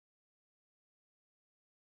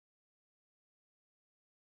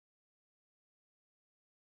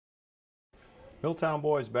Milltown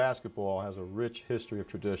boys basketball has a rich history of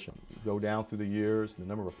tradition. You go down through the years, the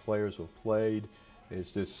number of players who have played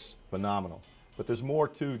is just phenomenal. But there's more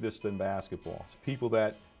to this than basketball. It's people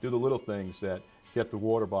that do the little things, that get the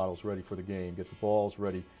water bottles ready for the game, get the balls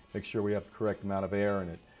ready, make sure we have the correct amount of air in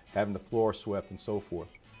it, having the floor swept and so forth.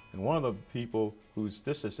 And one of the people who's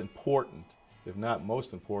just as important, if not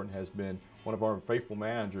most important, has been one of our faithful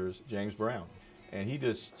managers, James Brown. And he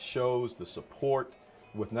just shows the support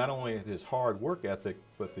with not only his hard work ethic,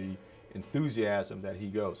 but the enthusiasm that he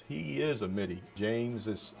goes. He is a Midi. James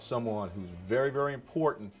is someone who's very, very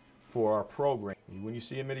important for our program. When you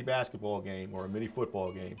see a Midi basketball game or a Midi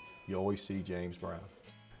football game, you always see James Brown.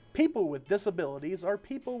 People with disabilities are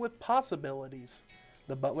people with possibilities.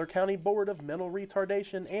 The Butler County Board of Mental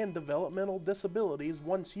Retardation and Developmental Disabilities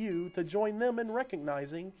wants you to join them in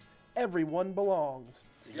recognizing everyone belongs.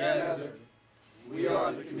 Together, we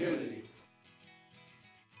are the community.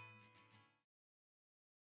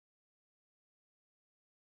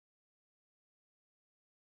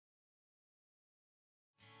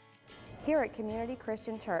 Here at Community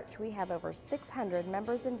Christian Church, we have over 600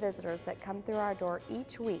 members and visitors that come through our door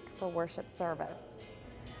each week for worship service.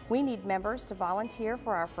 We need members to volunteer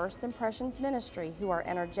for our First Impressions ministry who are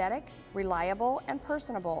energetic, reliable, and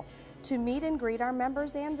personable to meet and greet our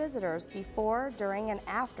members and visitors before, during, and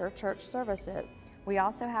after church services. We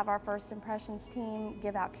also have our First Impressions team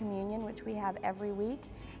give out communion, which we have every week,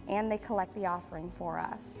 and they collect the offering for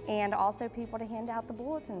us. And also people to hand out the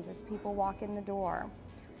bulletins as people walk in the door.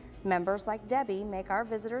 Members like Debbie make our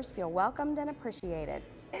visitors feel welcomed and appreciated.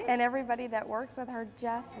 And everybody that works with her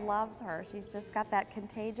just loves her. She's just got that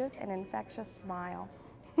contagious and infectious smile.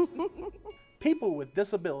 People with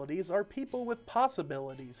disabilities are people with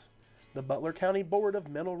possibilities. The Butler County Board of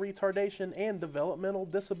Mental Retardation and Developmental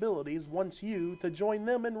Disabilities wants you to join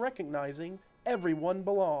them in recognizing everyone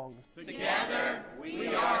belongs. Together,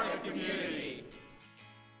 we are the community.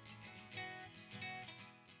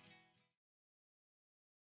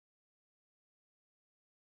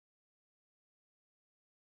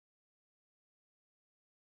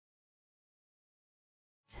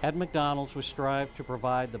 At McDonald's, we strive to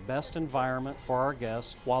provide the best environment for our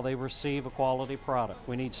guests while they receive a quality product.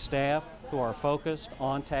 We need staff who are focused,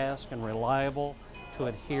 on task, and reliable to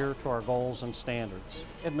adhere to our goals and standards.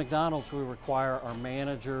 At McDonald's, we require our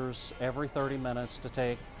managers every 30 minutes to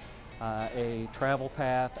take a travel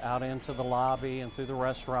path out into the lobby and through the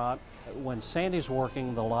restaurant. When Sandy's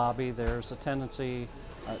working the lobby, there's a tendency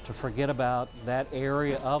to forget about that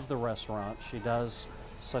area of the restaurant. She does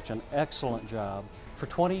such an excellent job. For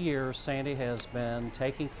 20 years, Sandy has been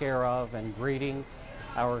taking care of and greeting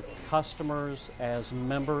our customers as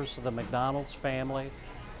members of the McDonald's family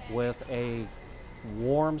with a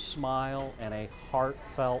warm smile and a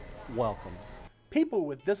heartfelt welcome. People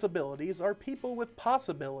with disabilities are people with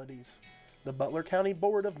possibilities. The Butler County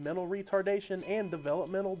Board of Mental Retardation and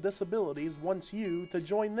Developmental Disabilities wants you to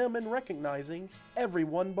join them in recognizing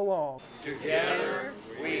everyone belongs. Together,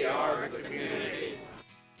 we are the community.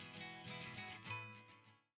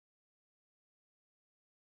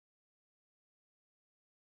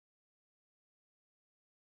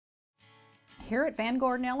 Here at Van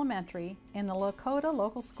Gordon Elementary in the Lakota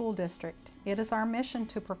Local School District, it is our mission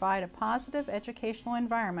to provide a positive educational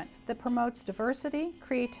environment that promotes diversity,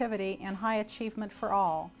 creativity, and high achievement for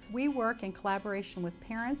all. We work in collaboration with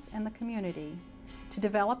parents and the community to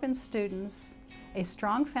develop in students a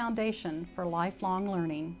strong foundation for lifelong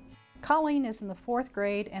learning. Colleen is in the 4th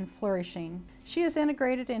grade and flourishing. She is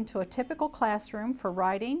integrated into a typical classroom for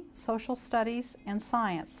writing, social studies, and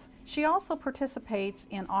science. She also participates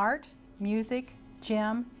in art, music,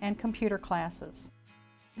 gym, and computer classes.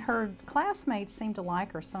 Her classmates seem to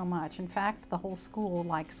like her so much. In fact, the whole school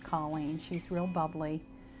likes Colleen. She's real bubbly,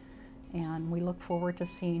 and we look forward to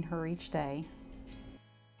seeing her each day.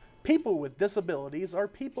 People with disabilities are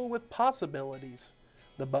people with possibilities.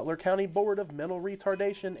 The Butler County Board of Mental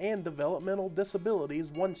Retardation and Developmental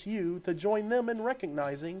Disabilities wants you to join them in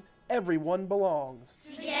recognizing everyone belongs.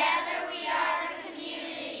 Together.